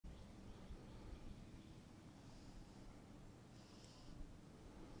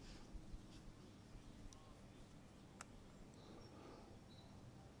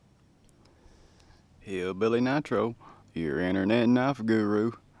Hillbilly Nitro, your internet knife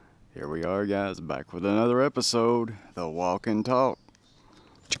guru. Here we are, guys, back with another episode, The Walk and Talk.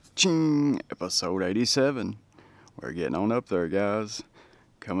 Ching, episode 87. We're getting on up there, guys.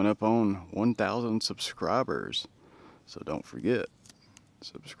 Coming up on 1,000 subscribers. So don't forget,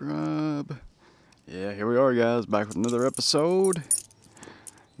 subscribe. Yeah, here we are, guys, back with another episode.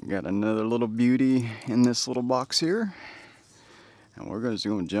 Got another little beauty in this little box here. And we're just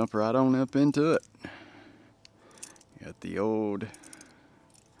going to jump right on up into it. Got the old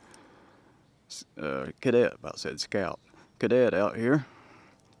cadet, about said scout, cadet out here.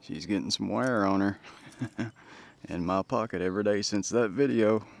 She's getting some wear on her. In my pocket every day since that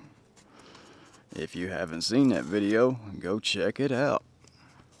video. If you haven't seen that video, go check it out.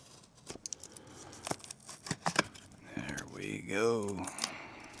 There we go.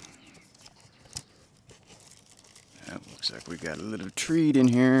 That looks like we got a little treat in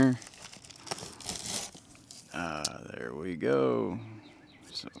here. There we go.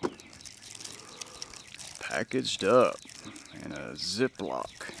 So, packaged up in a Ziploc.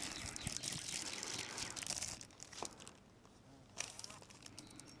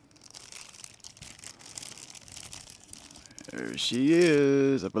 There she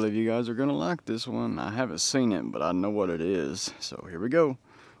is. I believe you guys are gonna like this one. I haven't seen it, but I know what it is. So here we go.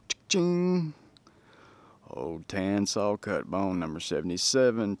 Ching. Old tan saw cut bone number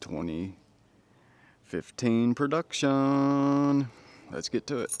 77, 2015 production. Let's get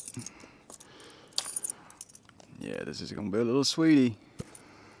to it. Yeah, this is gonna be a little sweetie.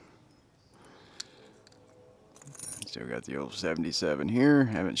 Still got the old 77 here.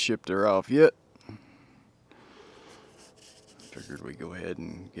 Haven't shipped her off yet. Figured we'd go ahead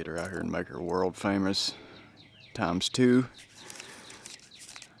and get her out here and make her world famous ×2.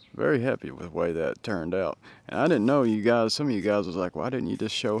 Very happy with the way that turned out. And I didn't know you guys, some of you guys was like, why didn't you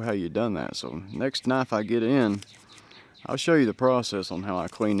just show how you done that? So next knife I get in, I'll show you the process on how I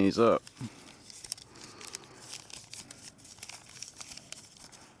clean these up.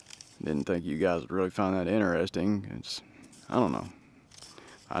 Didn't think you guys would really find that interesting. I don't know.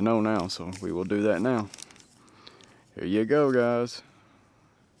 I know now, so we will do that now. Here you go, guys.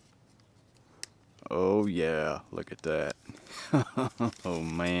 Oh yeah, look at that. Oh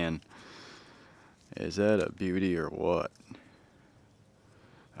man. Is that a beauty or what?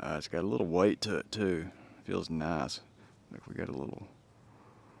 It's got a little weight to it too. Feels nice. Look, we got a little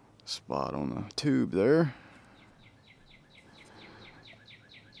spot on the tube there.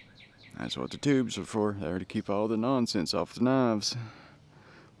 That's what the tubes are for. They're to keep all the nonsense off the knives.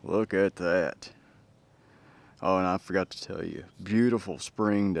 Look at that. Oh, and I forgot to tell you, beautiful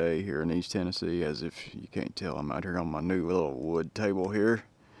spring day here in East Tennessee. As if you can't tell, I'm out here on my new little wood table here.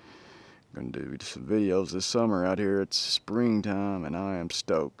 I'm going to do some videos this summer out here. It's springtime, and I am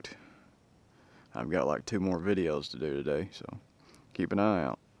stoked. I've got like 2 more videos to do today, so keep an eye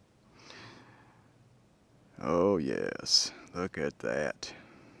out. Oh, yes. Look at that.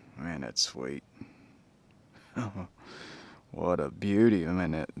 Man, that's sweet. What a beauty. I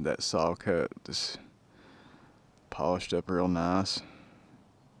mean, that saw cut just polished up real nice.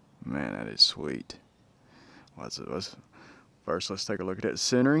 Man, that is sweet. First, let's take a look at that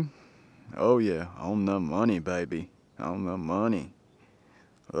centering. Oh yeah, on the money, baby. On the money.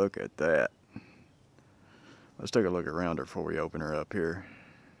 Look at that. Let's take a look around her before we open her up here.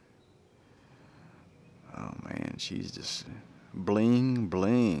 Oh man, she's just bling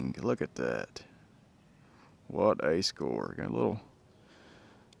bling. Look at that. What a score. Got a little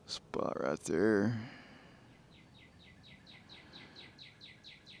spot right there.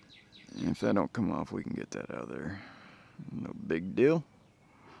 And if that don't come off, we can get that out of there. No big deal.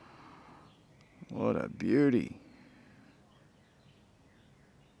 What a beauty.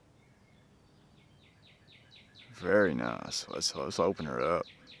 Very nice. Let's open her up.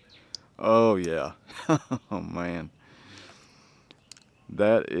 Oh yeah. Oh man.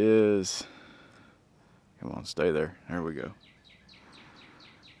 That is, come on, stay there. There we go.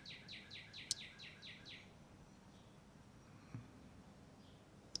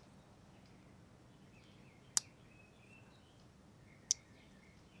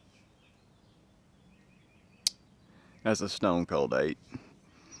 That's a stone cold 8.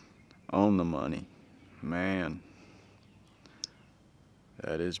 On the money. Man.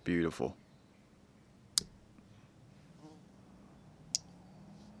 That is beautiful.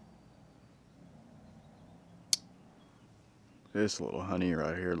 This little honey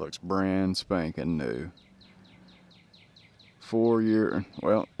right here looks brand spanking new. 4 years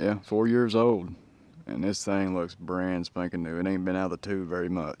old. And this thing looks brand spanking new. It ain't been out of the tube very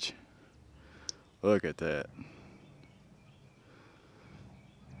much. Look at that.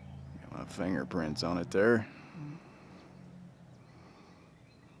 My fingerprints on it there.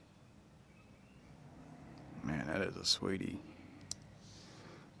 Man, that is a sweetie.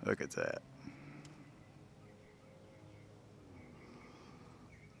 Look at that.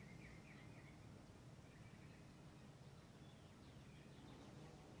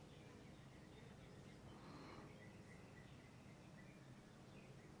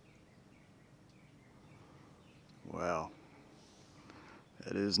 Wow,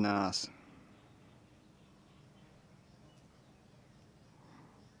 that is nice.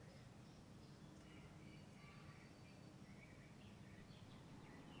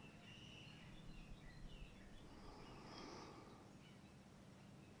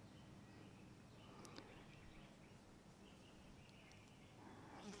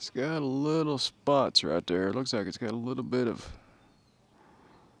 It's got little spots right there. It looks like it's got a little bit of,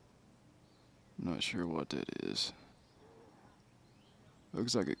 I'm not sure what that is.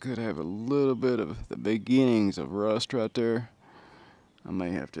 Looks like it could have a little bit of the beginnings of rust right there. I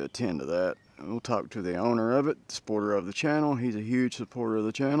may have to attend to that. We'll talk to the owner of it, the supporter of the channel. He's a huge supporter of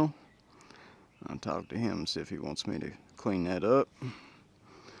the channel. I'll talk to him and see if he wants me to clean that up.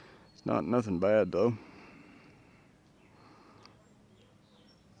 It's nothing bad though.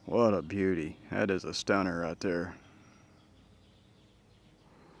 What a beauty. That is a stunner right there.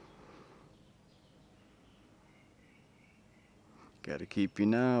 Got to keep your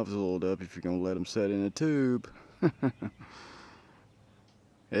knives oiled up if you're going to let them set in a tube.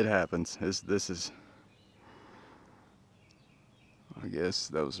 It happens. This is, I guess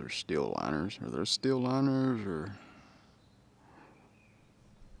those are steel liners. Are those steel liners or?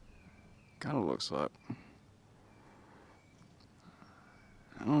 Kind of looks like.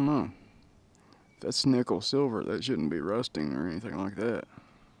 I don't know. If that's nickel silver, that shouldn't be rusting or anything like that.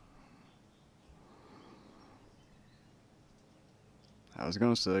 I was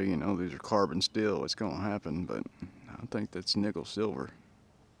going to say, you know, these are carbon steel. It's going to happen, but I think that's nickel silver.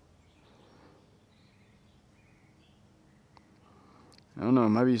 I don't know.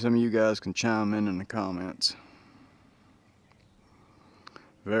 Maybe some of you guys can chime in the comments.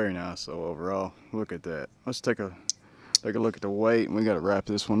 Very nice though overall. Look at that. Let's take a look at the weight, and we got to wrap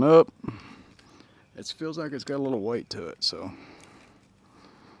this one up. It feels like it's got a little weight to it, so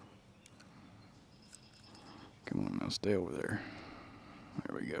come on now, stay over there.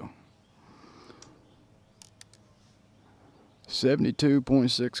 There we go.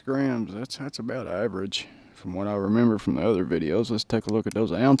 72.6 grams. That's about average from what I remember from the other videos. Let's take a look at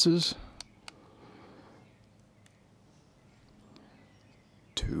those ounces.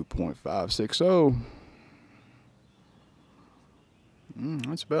 2.560.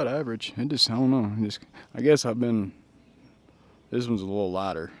 That's about average. It just, I don't know. I guess this one's a little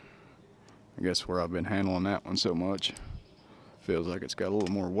lighter. I guess where I've been handling that one so much. Feels like it's got a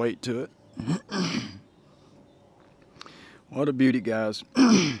little more weight to it. What a beauty, guys.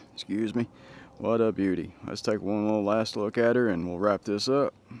 Excuse me. What a beauty. Let's take one little last look at her and we'll wrap this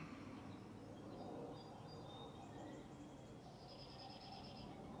up.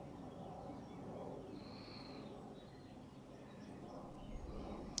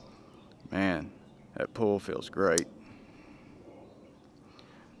 Man, that pull feels great.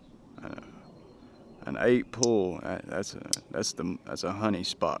 An 8 pull, that's a honey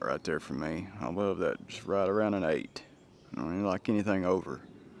spot right there for me. I love that, just right around an 8. I don't really like anything over.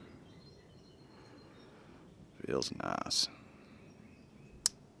 Feels nice.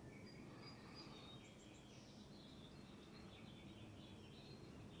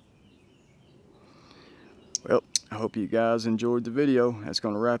 Well, I hope you guys enjoyed the video. That's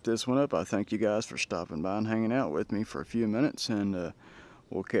going to wrap this one up. I thank you guys for stopping by and hanging out with me for a few minutes, and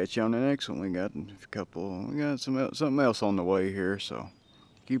we'll catch you on the next one. We got something else on the way here, so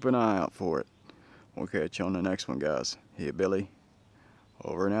keep an eye out for it. We'll catch you on the next one, guys. Here, Billy.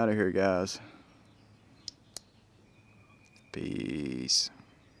 Over and out of here, guys. Peace.